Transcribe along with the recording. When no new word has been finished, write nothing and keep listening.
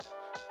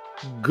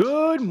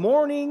Good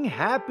morning,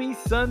 happy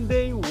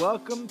Sunday.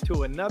 Welcome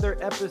to another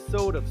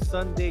episode of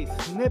Sunday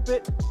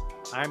Snippet.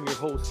 I'm your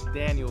host,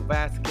 Daniel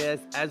Vasquez,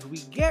 as we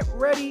get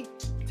ready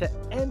to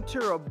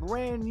enter a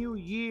brand new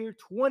year,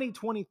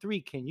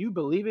 2023. Can you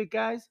believe it,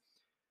 guys?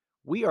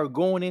 We are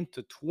going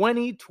into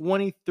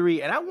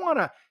 2023, and I want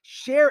to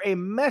share a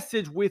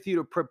message with you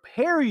to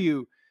prepare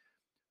you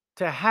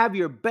to have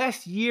your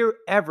best year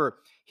ever.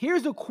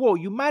 Here's a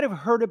quote. You might have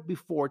heard it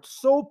before. It's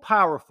so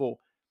powerful.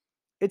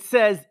 It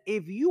says,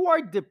 if you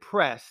are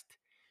depressed,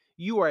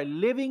 you are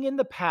living in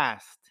the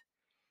past.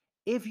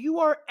 If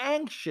you are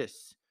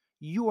anxious,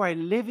 you are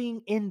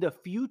living in the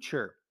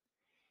future.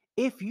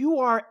 If you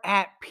are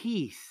at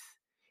peace,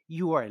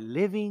 you are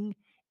living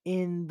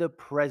in the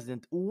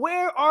present.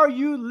 Where are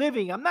you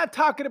living? I'm not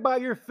talking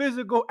about your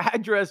physical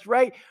address,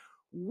 right?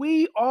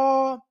 We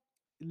all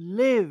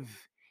live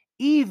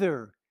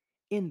either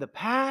in the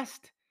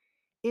past,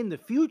 in the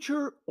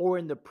future, or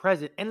in the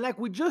present. And like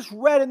we just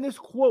read in this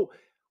quote,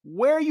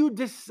 where you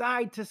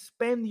decide to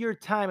spend your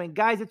time. And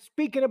guys, it's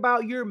speaking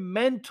about your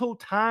mental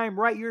time,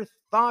 right? Your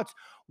thoughts.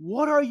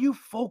 What are you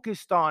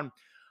focused on?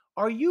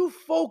 Are you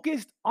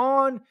focused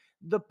on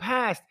the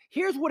past?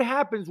 Here's what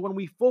happens when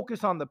we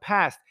focus on the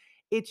past.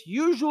 It's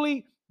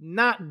usually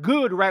not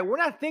good, right? We're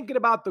not thinking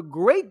about the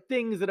great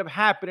things that have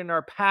happened in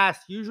our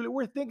past. Usually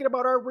we're thinking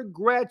about our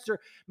regrets or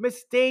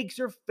mistakes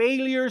or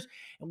failures.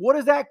 And what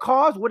does that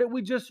cause? What did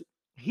we just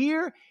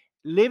hear?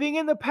 Living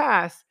in the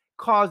past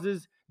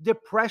causes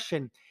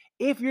depression.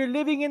 If you're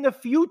living in the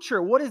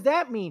future, what does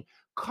that mean?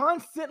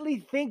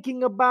 Constantly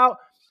thinking about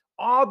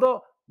all the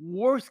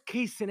worst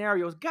case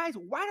scenarios. Guys,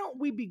 why don't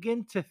we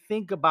begin to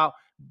think about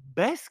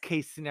best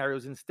case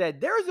scenarios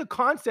instead? There is a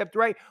concept,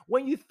 right?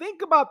 When you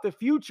think about the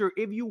future,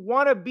 if you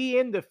want to be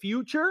in the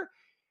future,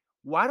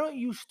 why don't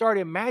you start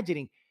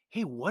imagining,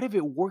 hey, what if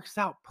it works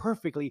out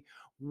perfectly?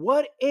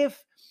 What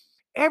if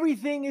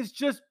everything is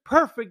just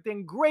perfect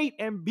and great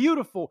and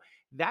beautiful?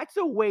 That's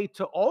a way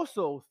to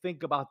also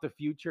think about the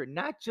future,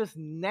 not just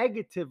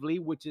negatively,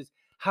 which is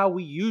how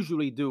we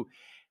usually do.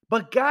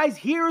 But guys,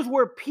 here's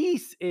where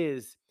peace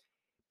is.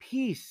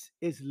 Peace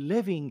is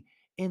living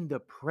in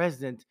the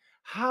present.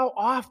 How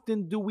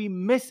often do we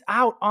miss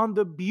out on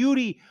the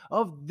beauty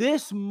of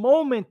this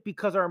moment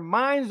because our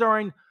minds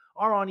are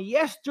on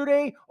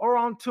yesterday or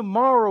on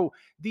tomorrow?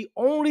 The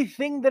only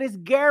thing that is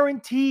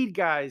guaranteed,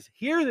 guys,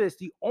 hear this,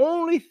 the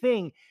only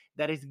thing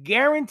that is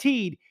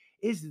guaranteed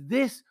is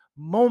this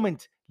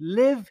moment.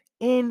 Live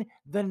in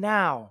the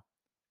now.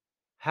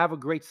 Have a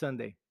great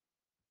Sunday.